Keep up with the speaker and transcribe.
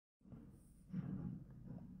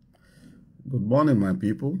Good morning, my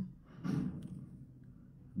people.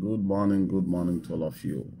 Good morning to all of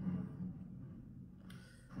you.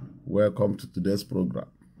 Welcome to today's program.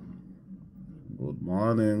 Good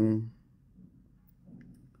morning.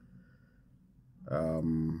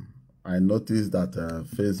 I noticed that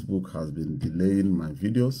Facebook has been delaying my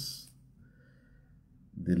videos,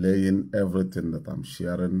 delaying everything that I'm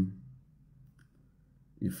sharing.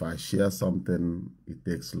 If I share something, it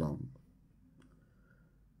takes long.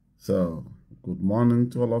 So, good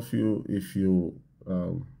morning to all of you. If you,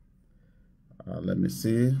 let me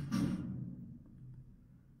see.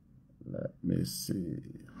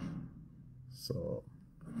 So,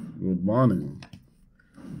 good morning.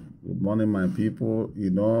 Good morning, my people.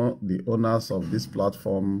 You know, the owners of this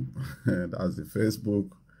platform, as the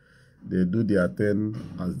Facebook, they do their thing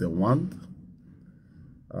as they want.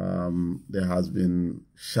 There has been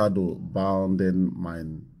shadow bounding my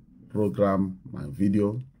program, my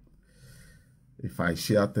video. If I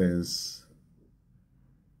share things,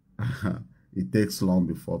 it takes long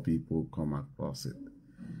before people come across it.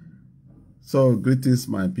 So, greetings,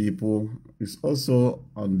 my people. It's also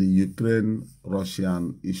on the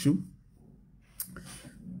Ukraine-Russian issue.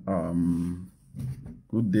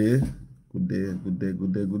 Good day.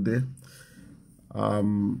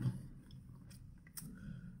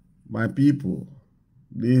 My people,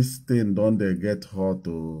 this thing don't they get hot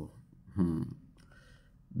to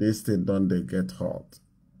this thing don't they get hot.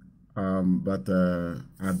 But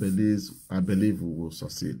I believe we will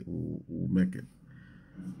succeed. We'll make it.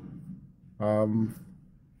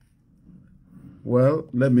 Well,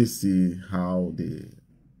 let me see how the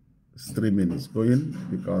streaming is going,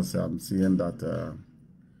 because I'm seeing that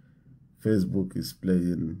Facebook is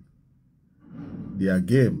playing their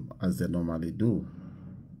game as they normally do.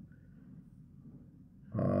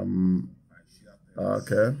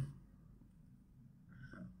 Okay.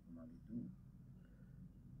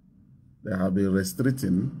 They have been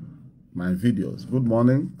restricting my videos. Good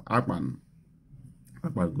morning, Akman.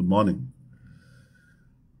 Akman, good morning.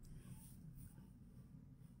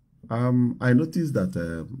 I noticed that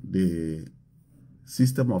the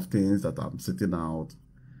system of things that I'm setting out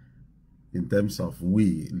in terms of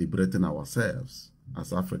we liberating ourselves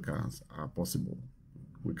as Africans are possible.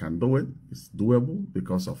 We can do it. It's doable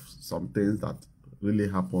because of some things that really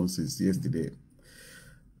happened since yesterday.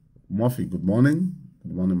 Murphy, good morning.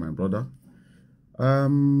 Good morning, my brother.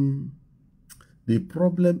 The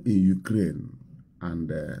problem in Ukraine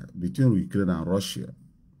and between Ukraine and Russia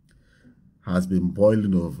has been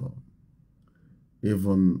boiling over.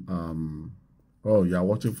 Even, oh, you are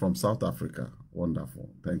watching from South Africa. Wonderful.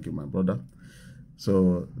 Thank you, my brother.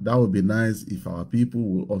 So that would be nice if our people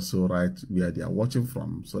will also write where they are watching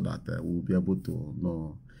from, so that we'll be able to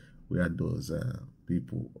know where those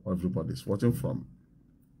people, everybody is watching from.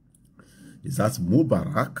 Is that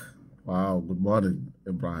Mubarak? Wow, good morning,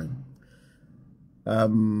 Ibrahim.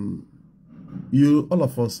 All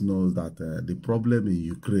of us know that the problem in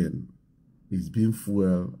Ukraine is being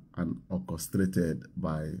fueled and orchestrated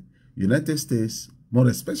by United States, more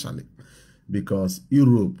especially, because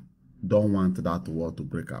Europe don't want that war to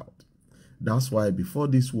break out. That's why before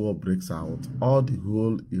this war breaks out, all the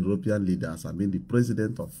whole European leaders, I mean the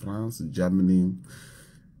president of France, Germany,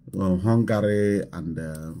 Hungary,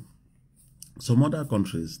 and some other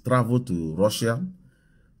countries travel to Russia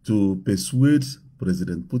to persuade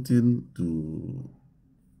President Putin to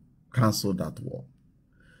cancel that war.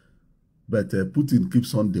 But Putin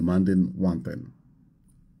keeps on demanding one thing: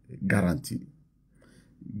 guarantee.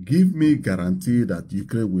 Give me guarantee that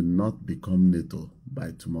Ukraine will not become NATO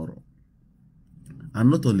by tomorrow.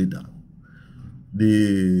 And not only that,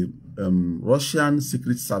 the Russian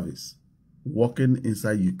Secret Service working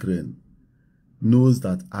inside Ukraine knows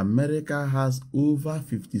that America has over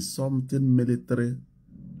 50-something military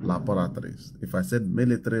laboratories. If I said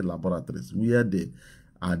military laboratories, where they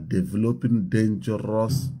are developing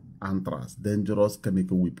dangerous anthrax, dangerous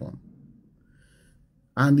chemical weapon.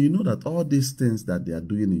 And you know that all these things that they are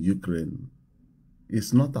doing in Ukraine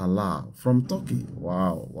is not allowed from Turkey.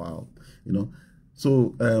 Wow. You know,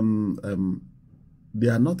 so they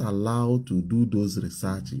are not allowed to do those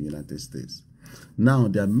research in the United States. Now,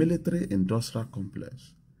 their military industrial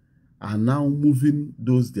complex are now moving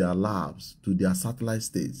their labs to their satellite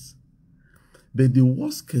states. But the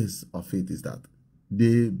worst case of it is that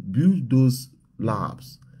they build those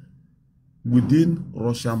labs within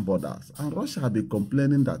Russian borders. And Russia have been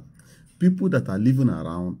complaining that people that are living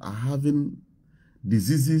around are having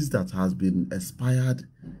diseases that has been expired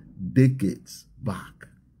decades back.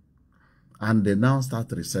 And they now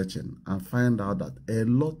start researching and find out that a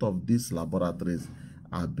lot of these laboratories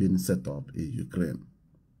are being set up in Ukraine.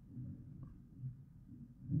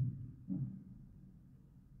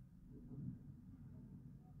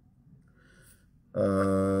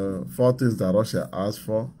 4 things that Russia asked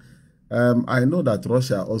for. I know that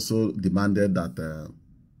Russia also demanded that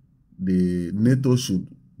the NATO should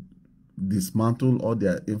dismantle all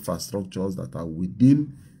their infrastructures that are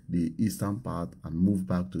within the eastern part and move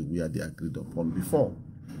back to where they agreed upon before.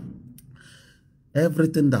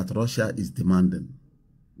 Everything that Russia is demanding,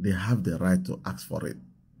 they have the right to ask for it,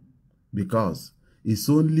 because it's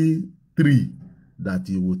only 3 that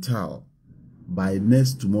you will tell by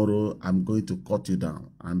next tomorrow I'm going to cut you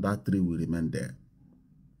down, and that 3 will remain there.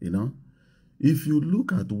 You know, if you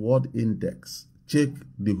look at World Index, check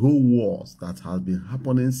the whole wars that have been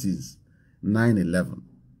happening since 9/11.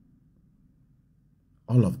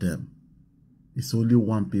 All of them, it's only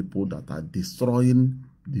one people that are destroying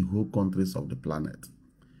the whole countries of the planet,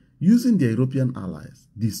 using their European allies,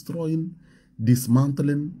 destroying,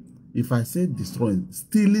 dismantling. If I say destroying,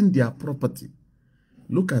 stealing their property.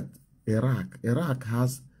 Look at Iraq. Iraq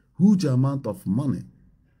has huge amount of money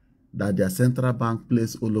that their central bank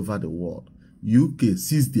plays all over the world. UK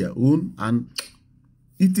sees their own and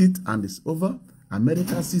eat it, and it's over.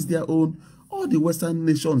 America sees their own. All the Western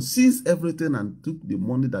nations seized everything and took the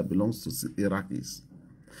money that belongs to Iraqis.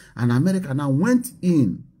 And America now went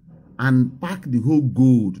in and packed the whole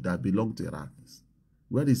gold that belonged to Iraqis.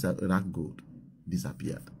 Where is Iraq gold?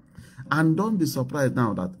 Disappeared. And don't be surprised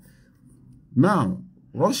now that now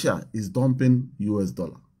Russia is dumping US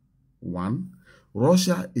dollar. 1.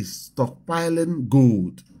 Russia is stockpiling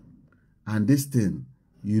gold. And this thing,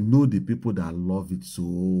 you know the people that love it so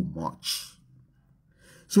much.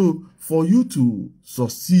 So for you to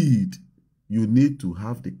succeed, you need to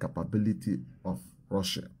have the capability of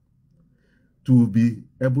Russia to be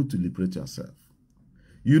able to liberate yourself.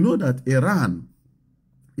 You know that Iran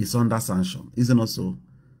is under sanction, isn't it so?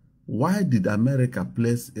 Why did America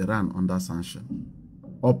place Iran under sanction?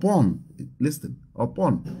 Upon, listen,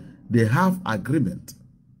 upon they have agreement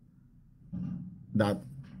that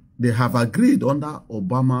they have agreed under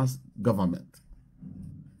Obama's government.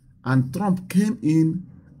 And Trump came in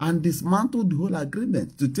and dismantled the whole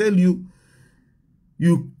agreement to tell you,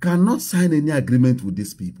 you cannot sign any agreement with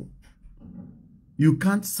these people. You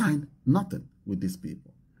can't sign nothing with these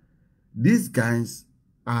people. These guys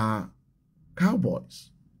are cowboys.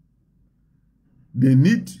 They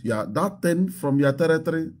need that thing from your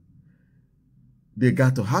territory. They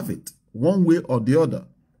got to have it one way or the other.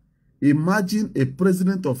 Imagine a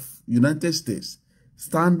president of United States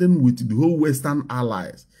standing with the whole Western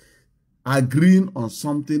allies, agreeing on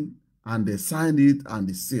something, and they signed it and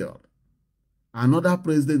they sealed. Another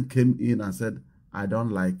president came in and said, I don't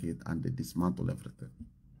like it, and they dismantled everything.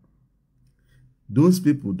 Those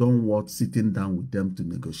people don't want sitting down with them to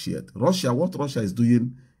negotiate. Russia, what Russia is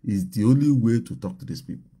doing is the only way to talk to these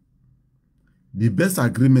people. The best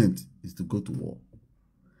agreement is to go to war.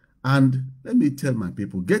 And let me tell my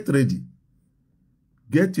people, get ready.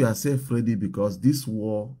 Get yourself ready, because this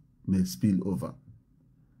war may spill over.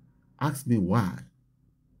 Ask me why.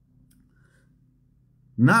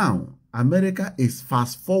 Now, America is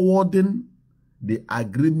fast-forwarding the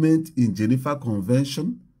agreement in Geneva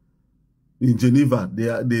Convention. In Geneva,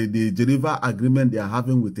 the Geneva agreement they are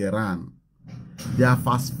having with Iran. They are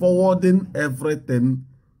fast-forwarding everything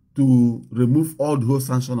to remove all the whole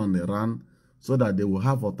sanction on Iran so that they will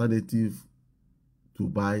have alternative to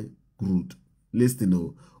buy crude.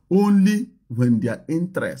 Listen, only when their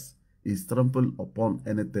interest is trampled upon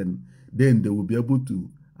anything, then they will be able to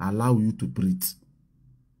allow you to breathe.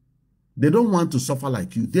 They don't want to suffer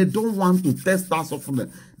like you. They don't want to test that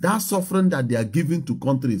suffering. That suffering that they are giving to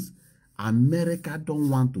countries, America don't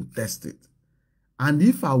want to test it. And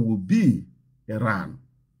if I will be Iran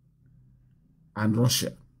and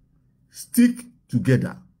Russia, stick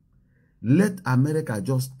together. Let America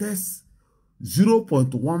just test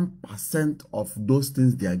 0.1% of those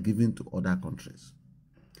things they are giving to other countries.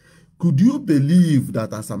 Could you believe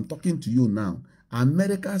that as I'm talking to you now,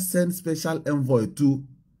 America sent special envoy to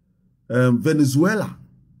Venezuela?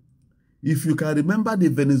 If you can remember the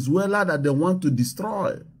Venezuela that they want to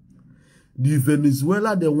destroy, the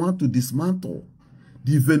Venezuela they want to dismantle,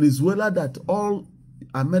 the Venezuela that all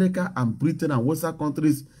America and Britain and Western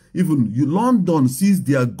countries, even London, sees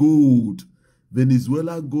their gold.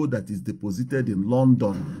 Venezuela gold that is deposited in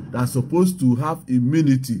London, that's supposed to have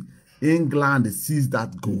immunity. England sees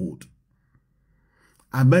that gold.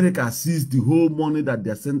 America sees the whole money that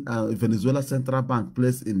their Venezuela Central Bank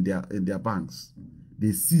placed in their banks.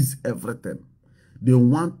 They seize everything. They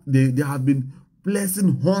have been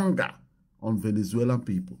placing hunger on Venezuelan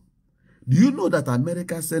people. Do you know that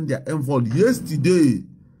America sent their envoy yesterday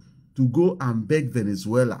to go and beg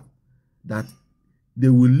Venezuela that they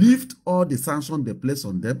will lift all the sanctions they place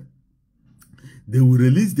on them? They will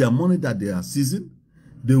release their money that they are seizing.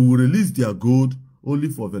 They will release their gold only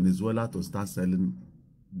for Venezuela to start selling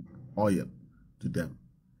oil to them.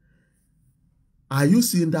 Are you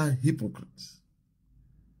seeing that hypocrites?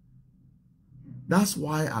 That's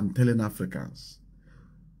why I'm telling Africans,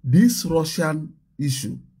 this Russian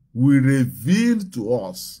issue will reveal to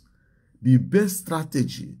us the best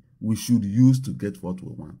strategy we should use to get what we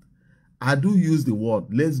want. I do use the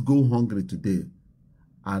word, let's go hungry today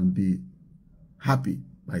and be happy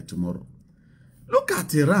by tomorrow. Look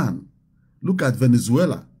at Iran. Look at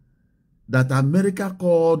Venezuela, that America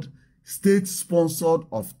called state-sponsored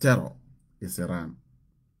of terror is Iran.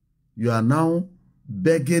 You are now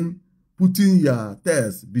begging, putting your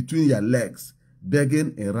tails between your legs,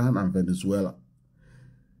 begging Iran and Venezuela.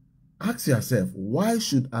 Ask yourself, why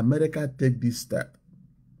should America take this step?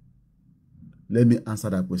 Let me answer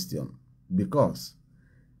that question. Because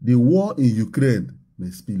the war in Ukraine may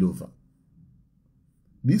spill over.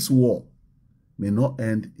 This war may not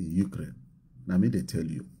end in Ukraine. Now, me they tell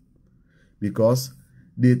you. Because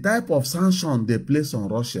the type of sanction they place on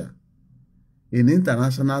Russia in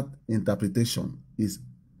international interpretation is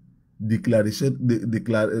the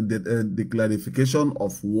clarification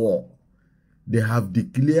of war. They have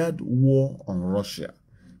declared war on Russia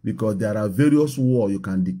because there are various wars you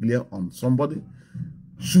can declare on somebody: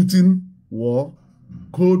 shooting war,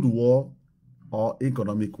 cold war, or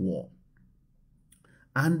economic war.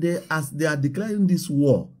 And as they are declaring this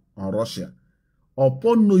war on Russia,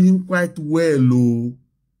 upon knowing quite well,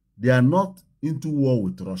 they are not into war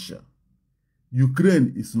with Russia.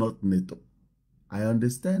 Ukraine is not NATO. I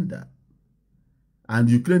understand that. And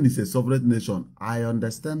Ukraine is a sovereign nation. I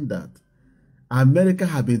understand that. America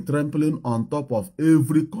has been trampling on top of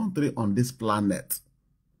every country on this planet.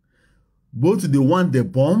 Both the one they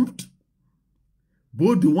bombed,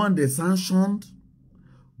 both the one they sanctioned,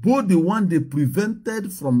 both the one they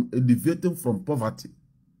prevented from elevating from poverty.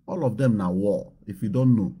 All of them now war, if you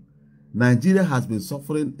don't know. Nigeria has been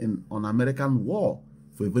suffering on American war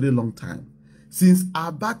for a very long time. Since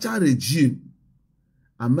Abacha regime,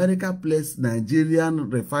 America placed Nigerian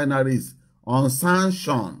refineries on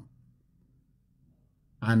sanction.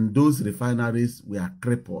 And those refineries were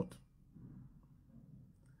crippled.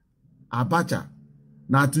 Abacha.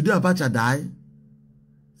 Now today Abacha die.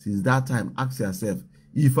 Since that time, ask yourself,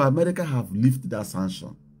 if America have lifted that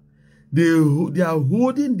sanction, they are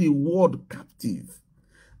holding the world captive.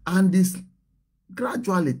 And this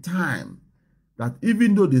gradually time that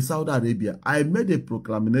even though the Saudi Arabia, I made a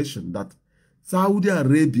proclamation that Saudi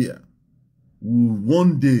Arabia will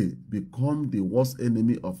one day become the worst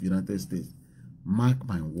enemy of the United States. Mark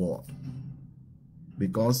my word.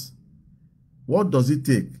 Because what does it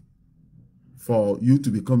take for you to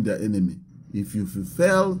become their enemy? If you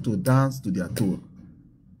fail to dance to their tune.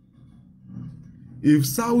 If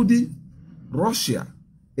Saudi, Russia,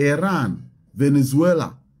 Iran,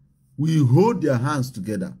 Venezuela will hold their hands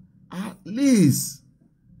together, at least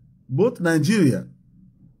both Nigeria,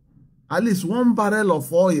 at least one barrel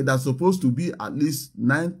of oil that's supposed to be at least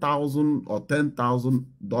 $9,000 or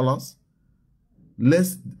 $10,000,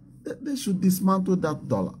 they should dismantle that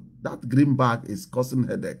dollar. That greenback is causing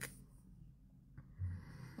headache.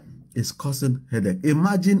 It's causing headache.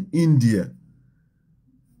 Imagine India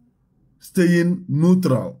staying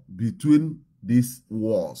neutral between these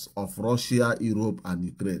wars of Russia, Europe, and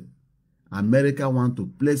Ukraine. America want to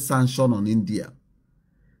place sanction on India,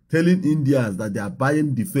 telling Indians that they are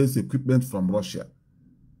buying defense equipment from Russia.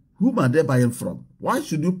 Whom are they buying from? Why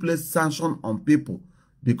should you place sanction on people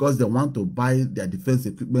because they want to buy their defense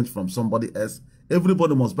equipment from somebody else?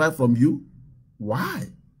 Everybody must buy from you. Why?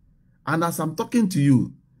 And as I'm talking to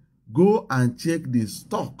you, go and check the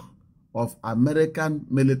stock of American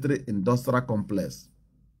military industrial complex.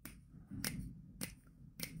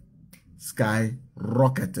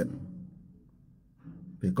 Skyrocketing.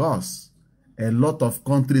 Because a lot of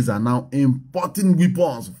countries are now importing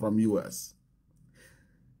weapons from US.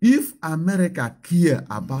 If America care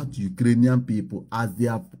about Ukrainian people as they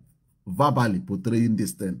are verbally portraying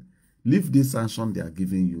this thing, leave this sanction they are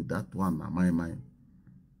giving you. That one on my mind.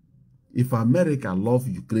 If America love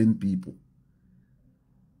Ukraine people,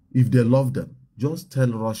 if they love them, just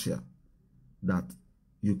tell Russia that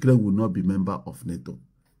Ukraine will not be member of NATO.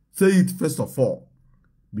 Say it first of all,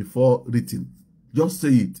 before written. Just say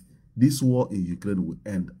it. This war in Ukraine will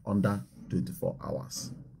end under 24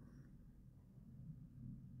 hours.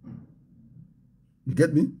 You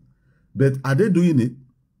get me? But are they doing it?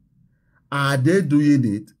 Are they doing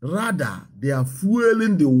it? Rather, they are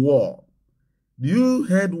fueling the war. Do you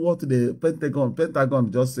heard what the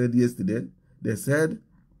Pentagon just said yesterday? They said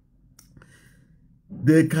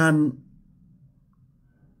they can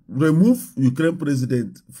remove Ukraine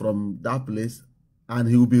president from that place, and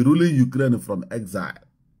he will be ruling Ukraine from exile.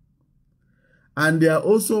 And they are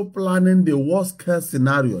also planning the worst case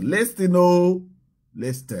scenario. Listen, oh,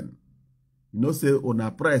 listen. You know, say on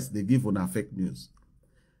a press, they give on a fake news.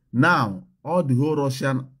 Now, all the whole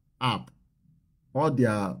Russian app, all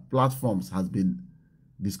their platforms has been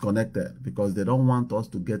disconnected because they don't want us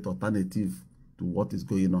to get alternative to what is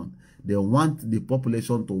going on. They want the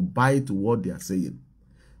population to buy to what they are saying.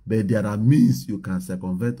 But there are means you can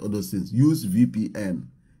circumvent all those things. Use VPN.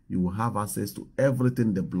 You will have access to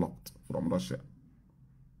everything they blocked from Russia.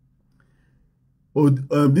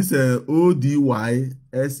 This ODYSEE,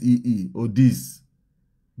 ODYS.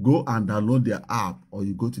 Go and download their app, or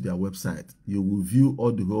you go to their website. You will view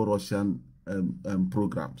all the whole Russian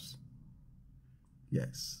programs.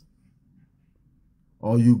 Yes.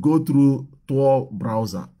 Or you go through Tor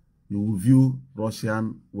browser. You will view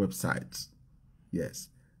Russian websites. Yes.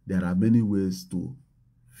 There are many ways to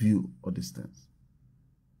view all these things.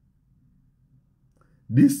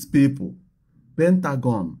 These people,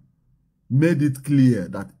 Pentagon, made it clear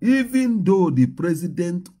that even though the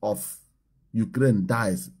president of Ukraine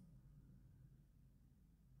dies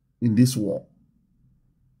in this war,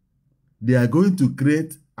 they are going to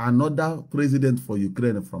create another president for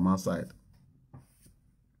Ukraine from outside.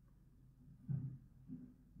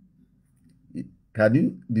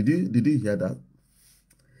 Did you hear that?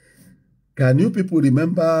 Can you people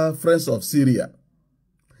remember Friends of Syria?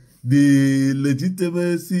 The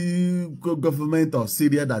legitimacy government of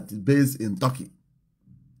Syria that is based in Turkey.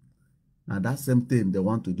 Now that same thing they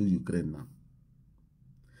want to do Ukraine now.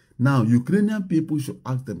 Now, Ukrainian people should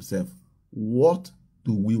ask themselves, what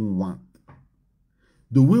do we want?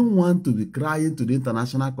 Do we want to be crying to the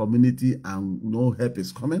international community and no help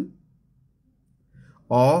is coming?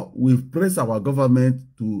 Or we press our government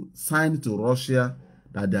to sign to Russia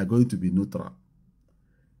that they are going to be neutral?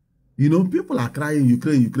 You know, people are crying,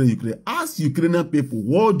 Ukraine, Ukraine, Ukraine. Ask Ukrainian people,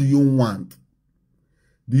 what do you want?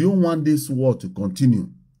 Do you want this war to continue?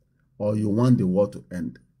 Or you want the war to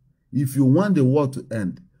end? If you want the war to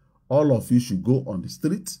end, all of you should go on the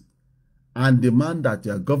streets and demand that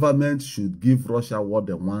your government should give Russia what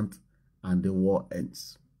they want and the war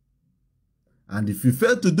ends. And if you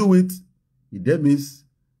fail to do it, it means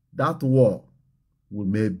that war will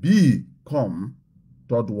maybe come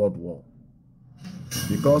Third World War.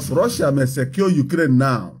 Because Russia may secure Ukraine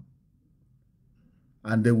now,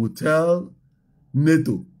 and they will tell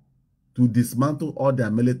NATO to dismantle all their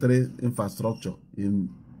military infrastructure in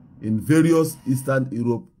various Eastern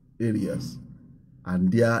Europe areas,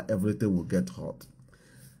 and there everything will get hot.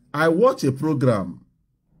 I watch a program,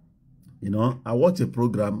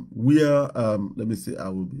 where, let me see, I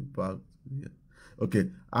will be back here.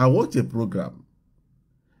 Okay, I watch a program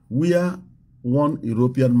where one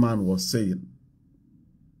European man was saying,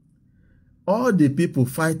 all the people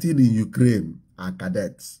fighting in Ukraine are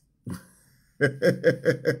cadets.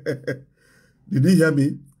 Did you hear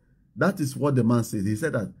me? That is what the man said. He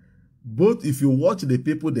said that both if you watch the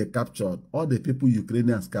people they captured, or the people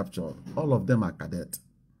Ukrainians captured, all of them are cadets.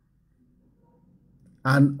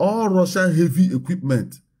 And all Russian heavy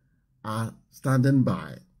equipment are standing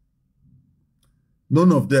by.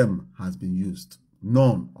 None of them has been used.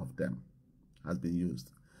 None of them has been used.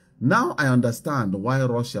 Now I understand why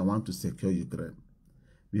Russia wants to secure Ukraine.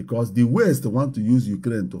 Because the West want to use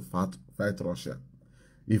Ukraine to fight Russia.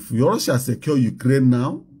 If Russia secure Ukraine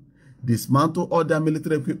now, dismantle all their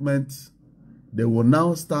military equipment, they will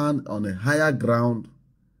now stand on a higher ground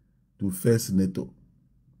to face NATO.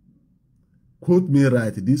 Quote me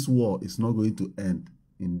right, this war is not going to end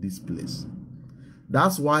in this place.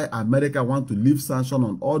 That's why America want to lift sanction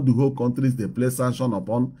on all the whole countries they place sanction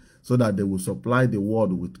upon, so that they will supply the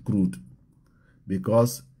world with crude.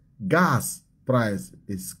 Because gas price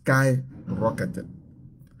is skyrocketing.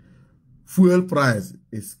 Fuel price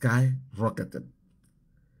is skyrocketing.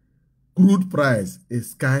 Crude price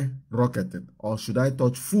is skyrocketing. Or should I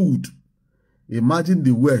touch food? Imagine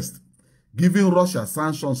the West giving Russia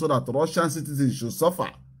sanctions so that Russian citizens should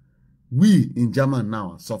suffer. We in Germany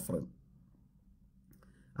now are suffering.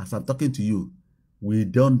 As I'm talking to you, we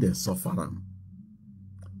don't suffer.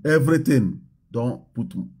 Everything don't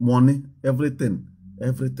put money. Everything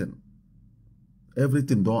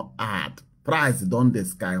don't add. Price don't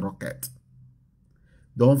skyrocket.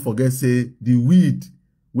 Don't forget, say, the weed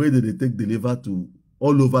where they take deliver to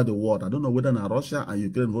all over the world. I don't know whether now Russia and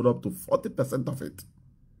Ukraine hold up to 40% of it.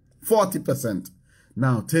 40%.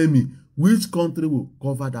 Now tell me, which country will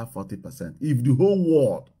cover that 40%? If the whole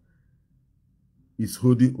world is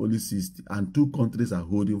holding only 60 and 2 countries are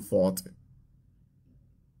holding 40,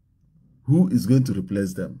 who is going to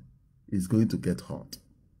replace them? is going to get hot.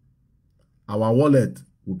 Our wallet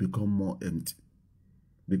will become more empty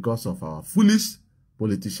because of our foolish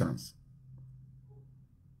politicians.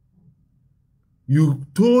 You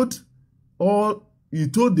told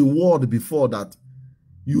the world before that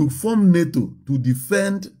you formed NATO to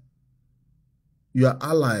defend your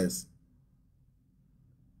allies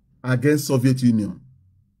against Soviet Union.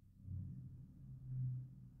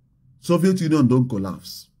 Soviet Union don't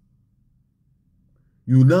collapse.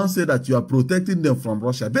 You now say that you are protecting them from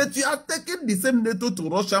Russia, but you are taking the same NATO to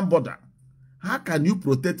Russian border. How can you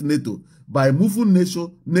protect NATO by moving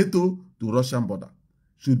NATO to Russian border?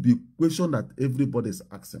 Should be a question that everybody is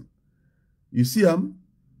asking. You see,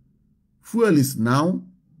 fuel is now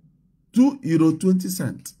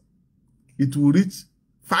 €2.20. It will reach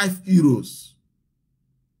 €5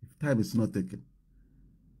 if time is not taken.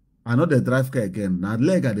 I know they drive car again. Now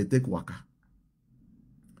leg they take waka.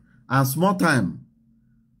 And small time,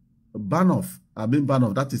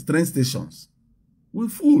 that is train stations, will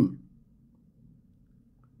full.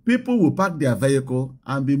 People will park their vehicle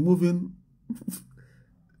and be moving.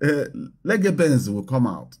 Leg Benz will come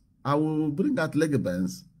out. I will bring out Leg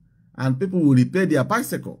Benz and people will repair their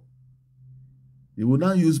bicycle. You will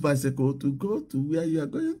now use bicycle to go to where you are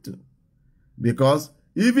going to. Because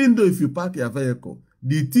even though if you park your vehicle,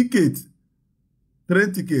 the ticket,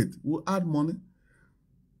 train ticket, will add money.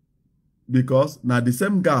 Because now the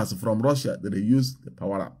same gas from Russia that they use the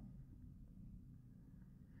power up.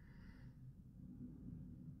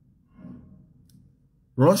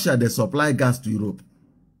 Russia, they supply gas to Europe.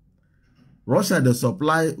 Russia, they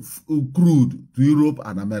supply crude to Europe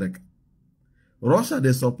and America. Russia,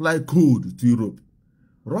 they supply crude to Europe.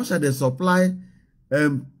 Russia, they supply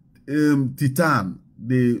titan,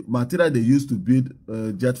 the material they use to build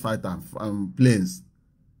jet fighter and planes.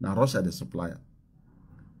 Now, Russia, the supplier.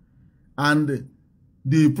 And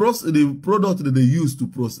the product that they use to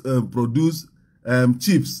produce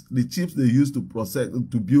chips, the chips they use to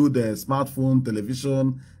build a smartphone,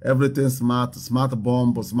 television, everything smart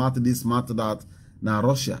bomb, smart this, smart that. Now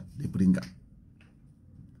Russia, they bring up.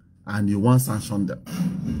 And you want to sanction them.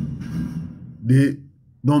 The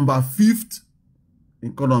number 5th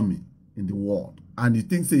economy in the world. And you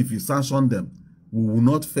think, say, if you sanction them, we will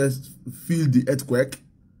not first feel the earthquake?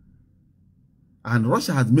 And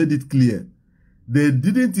Russia has made it clear. They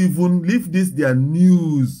didn't even leave this, their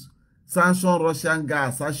news, sanction Russian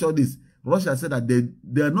gas, sanction this. Russia said that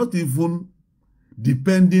they are not even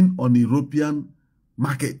depending on European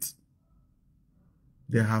market.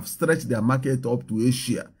 They have stretched their market up to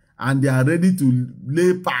Asia. And they are ready to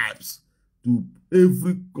lay pipes to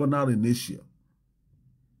every corner in Asia.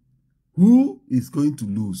 Who is going to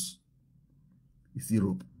lose? It's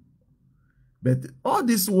Europe. But all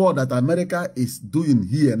this war that America is doing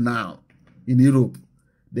here now in Europe,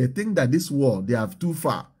 they think that this war, they have too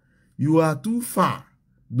far. You are too far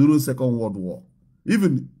during Second World War.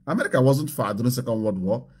 Even America wasn't far during Second World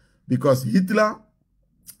War because Hitler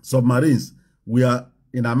submarines were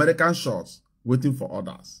in American shores waiting for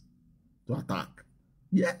orders to attack.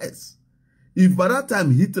 Yes. If by that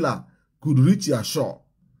time Hitler could reach your shore,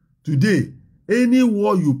 today, any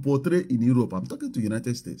war you portray in Europe, I'm talking to the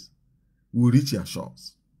United States, will reach your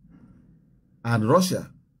shores. And Russia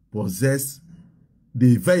possesses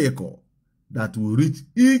the vehicle that will reach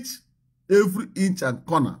every inch and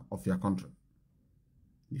corner of your country.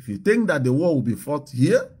 If you think that the war will be fought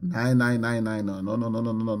here,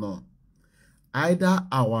 no. Either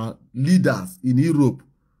our leaders in Europe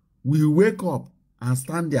will wake up and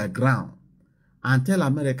stand their ground and tell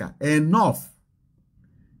America, enough.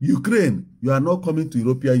 Ukraine, you are not coming to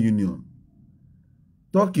European Union.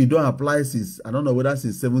 Turkey don't apply since, I don't know whether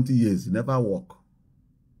since 70 years, it never work.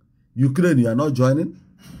 Ukraine, you are not joining.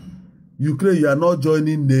 Ukraine, you are not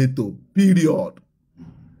joining NATO, period.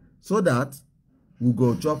 So that we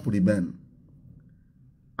go chop remain.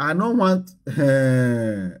 I don't want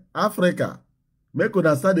Africa, make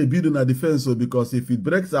us start a building a defense, so because if it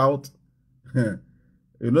breaks out,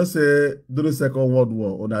 you know, say, during Second World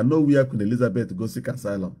War, and I know where Queen Elizabeth go seek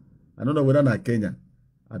asylum. I don't know whether na Kenya,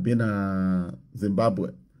 I've been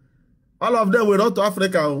Zimbabwe. All of them will run to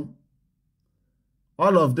Africa.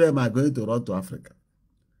 All of them are going to run to Africa.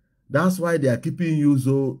 That's why they are keeping you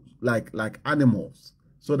so like animals,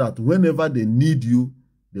 so that whenever they need you,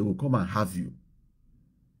 they will come and have you.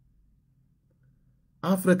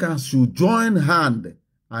 Africans should join hand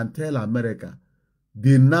and tell America,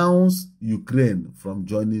 denounce Ukraine from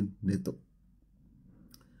joining NATO.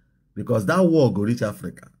 Because that war will reach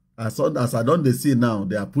Africa. As I don't see now,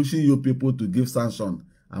 they are pushing you people to give sanction,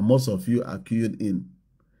 and most of you are queuing in.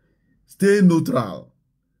 Stay neutral.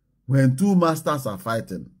 When two masters are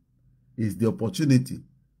fighting, is the opportunity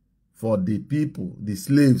for the people, the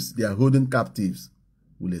slaves they are holding captives,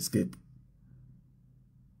 will escape.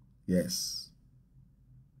 Yes.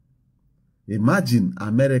 Imagine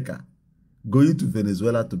America going to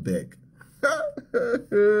Venezuela to beg.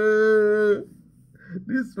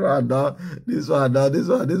 This one, no,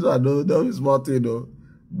 small thing, no.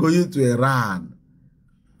 Going to Iran,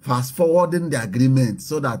 fast forwarding the agreement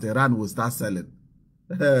so that Iran will start selling.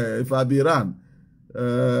 If I be Iran,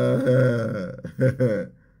 the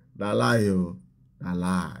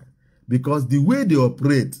lie. Because the way they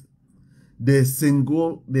operate, they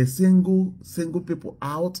single people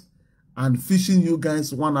out and fishing you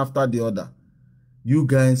guys one after the other. You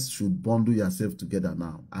guys should bundle yourself together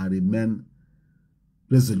now and remain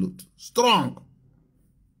resolute, strong.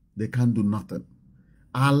 They can't do nothing.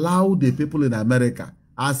 Allow the people in America.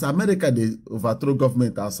 As America, they overthrow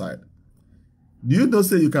government outside. Do you know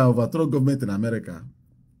say you can overthrow government in America?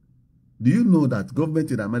 Do you know that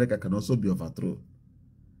government in America can also be overthrown?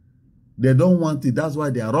 They don't want it. That's why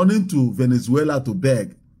they are running to Venezuela to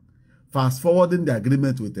beg, fast forwarding the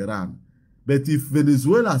agreement with Iran. But if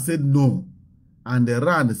Venezuela said no, and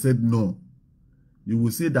Iran said no, you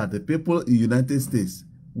will see that the people in the United States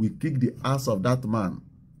will kick the ass of that man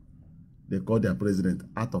they call their president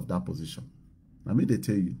out of that position. I mean, they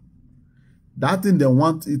tell you. That thing they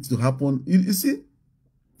want it to happen. You see,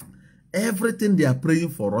 everything they are praying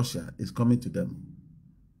for Russia is coming to them.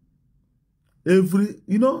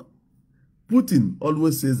 Putin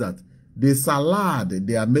always says that the salad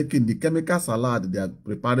they are making, the chemical salad they are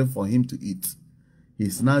preparing for him to eat,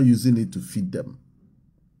 he's now using it to feed them.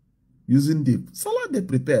 Using the salad they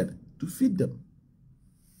prepared to feed them.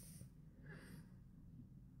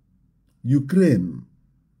 Ukraine,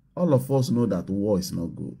 all of us know that war is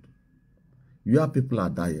not good. Your people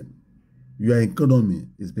are dying. Your economy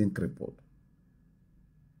is being crippled.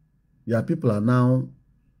 Your people are now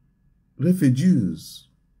refugees.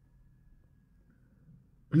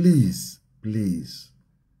 Please, please,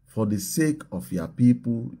 for the sake of your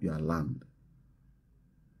people, your land,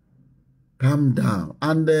 calm down.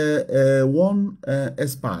 And one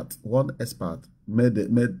expert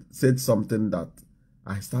said something that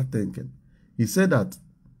I start thinking. He said that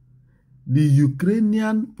the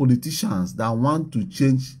Ukrainian politicians that want to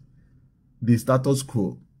change the status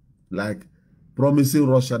quo, like promising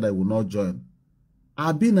Russia that will not join,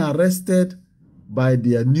 are being arrested by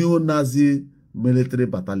their neo-Nazi military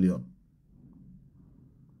battalion.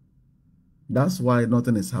 That's why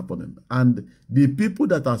nothing is happening. And the people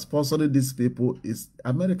that are sponsoring these people is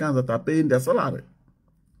Americans that are paying their salary.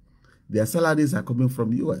 Their salaries are coming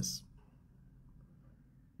from the US.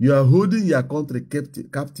 You are holding your country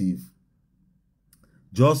captive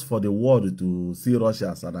just for the world to see Russia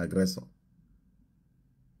as an aggressor.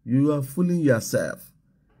 You are fooling yourself.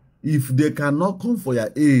 If they cannot come for your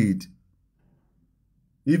aid,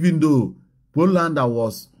 even though Poland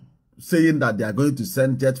was saying that they are going to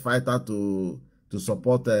send jet fighter to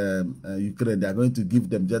support Ukraine, they are going to give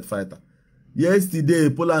them jet fighter. Yesterday,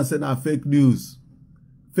 Poland sent a fake news.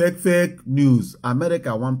 Fake news.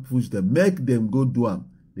 America want to push them, make them go do them.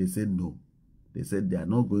 They said no. They said they are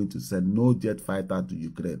not going to send no jet fighter to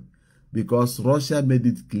Ukraine because Russia made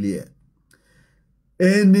it clear.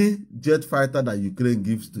 Any jet fighter that Ukraine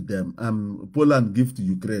gives to them, Poland gives to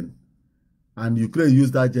Ukraine, and Ukraine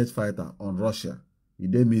use that jet fighter on Russia,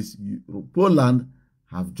 it means Poland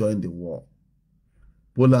have joined the war.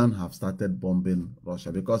 Poland have started bombing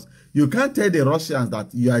Russia because you can't tell the Russians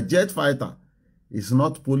that your jet fighter is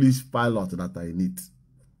not Polish pilot that I need.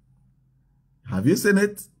 Have you seen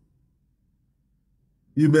it?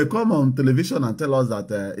 You may come on television and tell us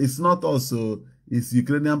that it's not also, it's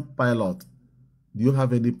Ukrainian pilot. Do you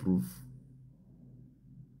have any proof?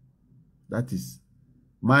 That is,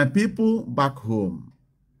 my people back home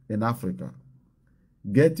in Africa,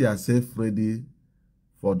 get yourself ready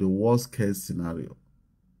for the worst case scenario.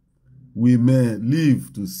 We may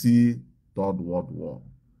live to see Third World War.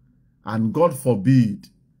 And God forbid,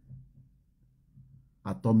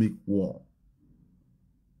 atomic war.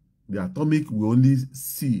 The atomic will only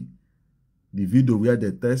see the video where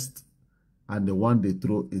they test and the one they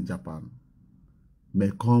throw in Japan may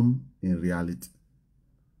come in reality.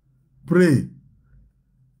 Pray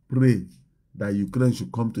that Ukraine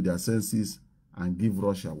should come to their senses and give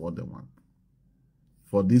Russia what they want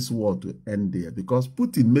for this war to end there, because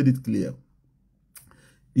Putin made it clear.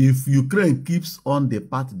 If Ukraine keeps on the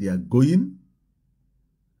path they are going,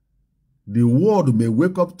 the world may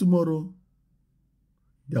wake up tomorrow.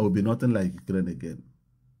 There will be nothing like Ukraine again.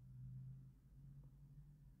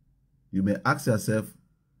 You may ask yourself,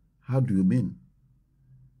 how do you mean?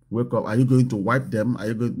 wake up. Are you going to wipe them? Are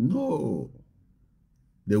you going? No.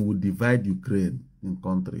 They will divide Ukraine in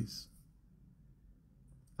countries.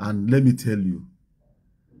 And let me tell you,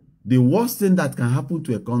 the worst thing that can happen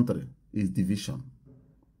to a country is division.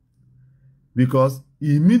 Because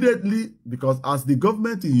immediately, because as the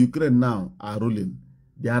government in Ukraine now are ruling,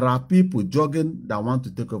 there are people jogging that want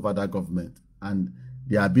to take over that government. And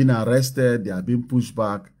they are being arrested, they are being pushed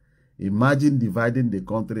back. Imagine dividing the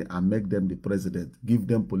country and make them the president, give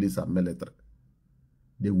them police and military.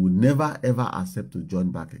 They will never ever accept to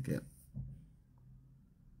join back again.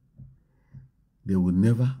 They will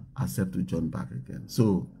never accept to join back again.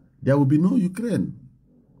 So there will be no Ukraine.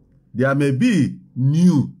 There may be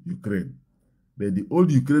new Ukraine, but the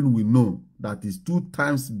old Ukraine we know that is 2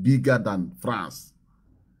 times bigger than France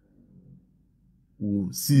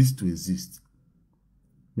will cease to exist.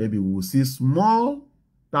 Maybe we will see small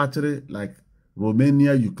territory like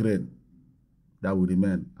Romania, Ukraine that will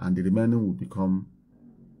remain, and the remaining will become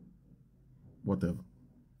whatever.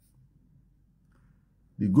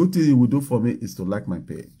 The good thing you will do for me is to like my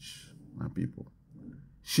page, my people.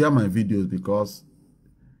 Share my videos, because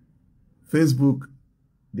Facebook,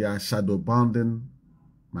 they are shadow bounding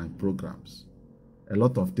my programs. A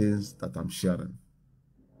lot of things that I'm sharing.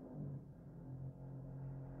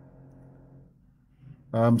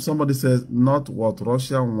 Somebody says, not what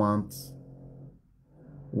Russia wants,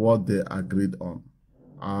 what they agreed on.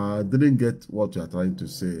 I didn't get what you are trying to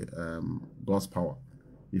say, God's power.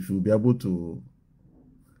 If you'll be able to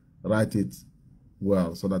write it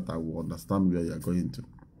well so that I will understand where you are going to.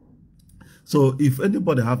 So if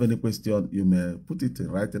anybody have any question, you may put it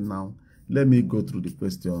in writing now. Let me go through the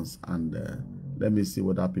questions and let me see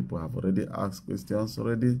whether people have already asked questions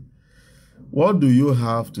already. What do you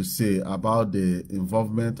have to say about the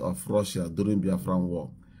involvement of Russia during Biafran War?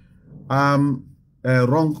 A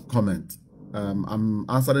wrong comment. I'm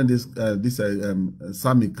answering this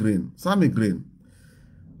Sammy Green. Sammy Green.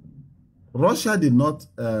 Russia did not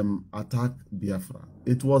attack Biafra.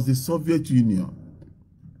 It was the Soviet Union.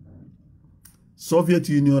 Soviet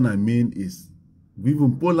Union, I mean, is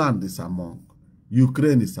even Poland is among,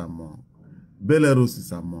 Ukraine is among, Belarus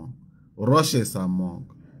is among, Russia is among,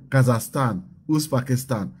 Kazakhstan,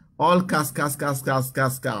 Uzbekistan, all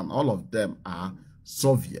Kazakhstan, all of them are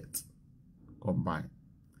Soviet combined.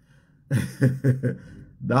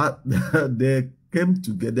 that they came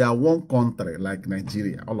together, they are one country like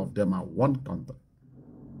Nigeria. All of them are one country.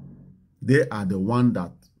 They are the one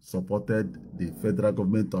that supported the federal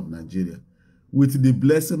government of Nigeria with the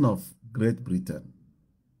blessing of Great Britain.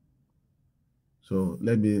 So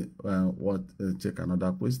let me check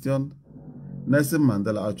another question. Nelson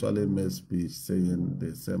Mandela actually made speech saying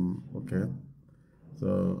the same. Okay,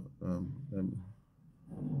 so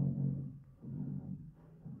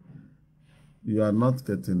you are not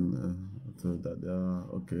getting to that.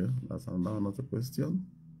 Okay, that's another question.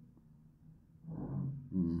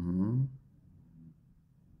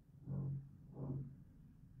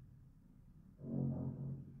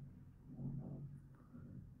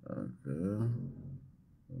 Okay.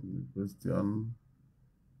 Question.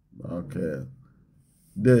 Okay.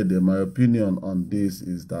 My opinion on this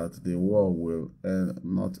is that the war will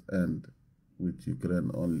not end with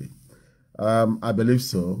Ukraine only. I believe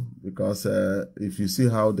so, because if you see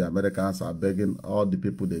how the Americans are begging all the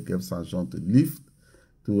people they gave sanctions to leave,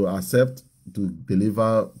 to accept, to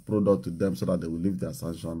deliver product to them so that they will leave their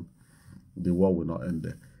sanction, the war will not end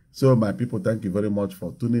there. So my people, thank you very much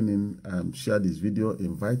for tuning in. Share this video,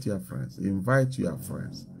 invite your friends, invite your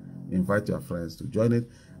friends to join it.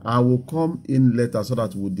 I will come in later so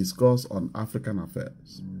that we'll discuss on African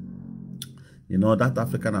affairs. You know, that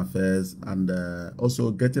African affairs, and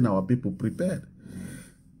also getting our people prepared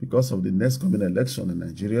because of the next coming election in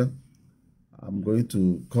Nigeria. I'm going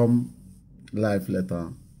to come live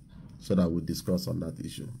later so that we'll discuss on that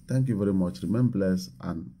issue. Thank you very much. Remain blessed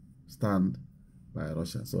and stand by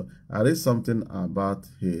Russia. So I read something about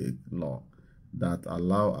Hague law that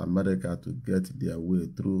allow America to get their way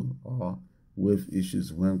through or waive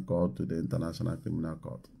issues when called to the International Criminal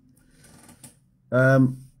Court.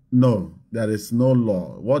 No, there is no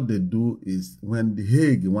law. What they do is when the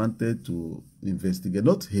Hague wanted to investigate,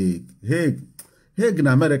 not Hague in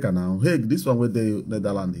America now, Hague, this one with the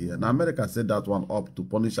Netherlands here. Now America set that one up to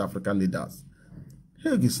punish African leaders.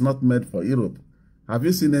 Hague is not made for Europe. Have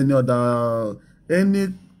you seen any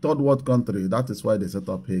third world country? That is why they set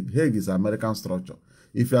up Hague. Hague is American structure.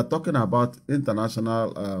 If you are talking about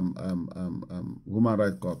international human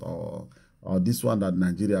rights court or this one that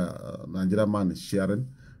Nigeria man is sharing,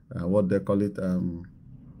 what they call it,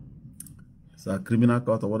 it's a criminal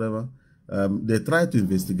court or whatever. They tried to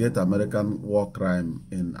investigate American war crime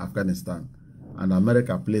in Afghanistan, and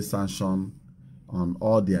America placed sanction on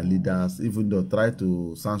all their leaders, even though try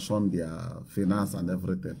to sanction their finance and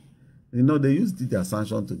everything. You know, they used their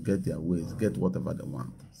sanction to get their ways, get whatever they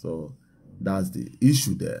want. So that's the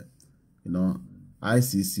issue there. You know,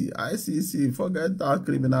 ICC, forget that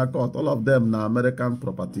criminal court. All of them now American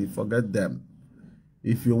property, forget them.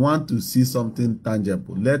 If you want to see something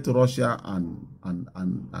tangible, let Russia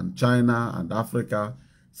and China and Africa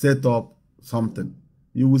set up something.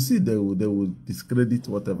 You will see they will discredit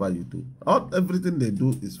whatever you do. Everything they do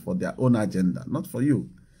is for their own agenda, not for you.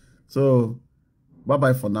 So,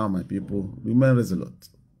 bye-bye for now, my people. Remain resolute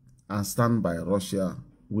and stand by Russia.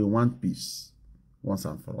 We want peace once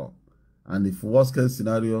and for all. And if worst case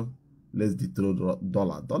scenario, let's dethrone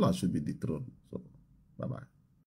dollar. Dollar should be dethroned. So, bye-bye.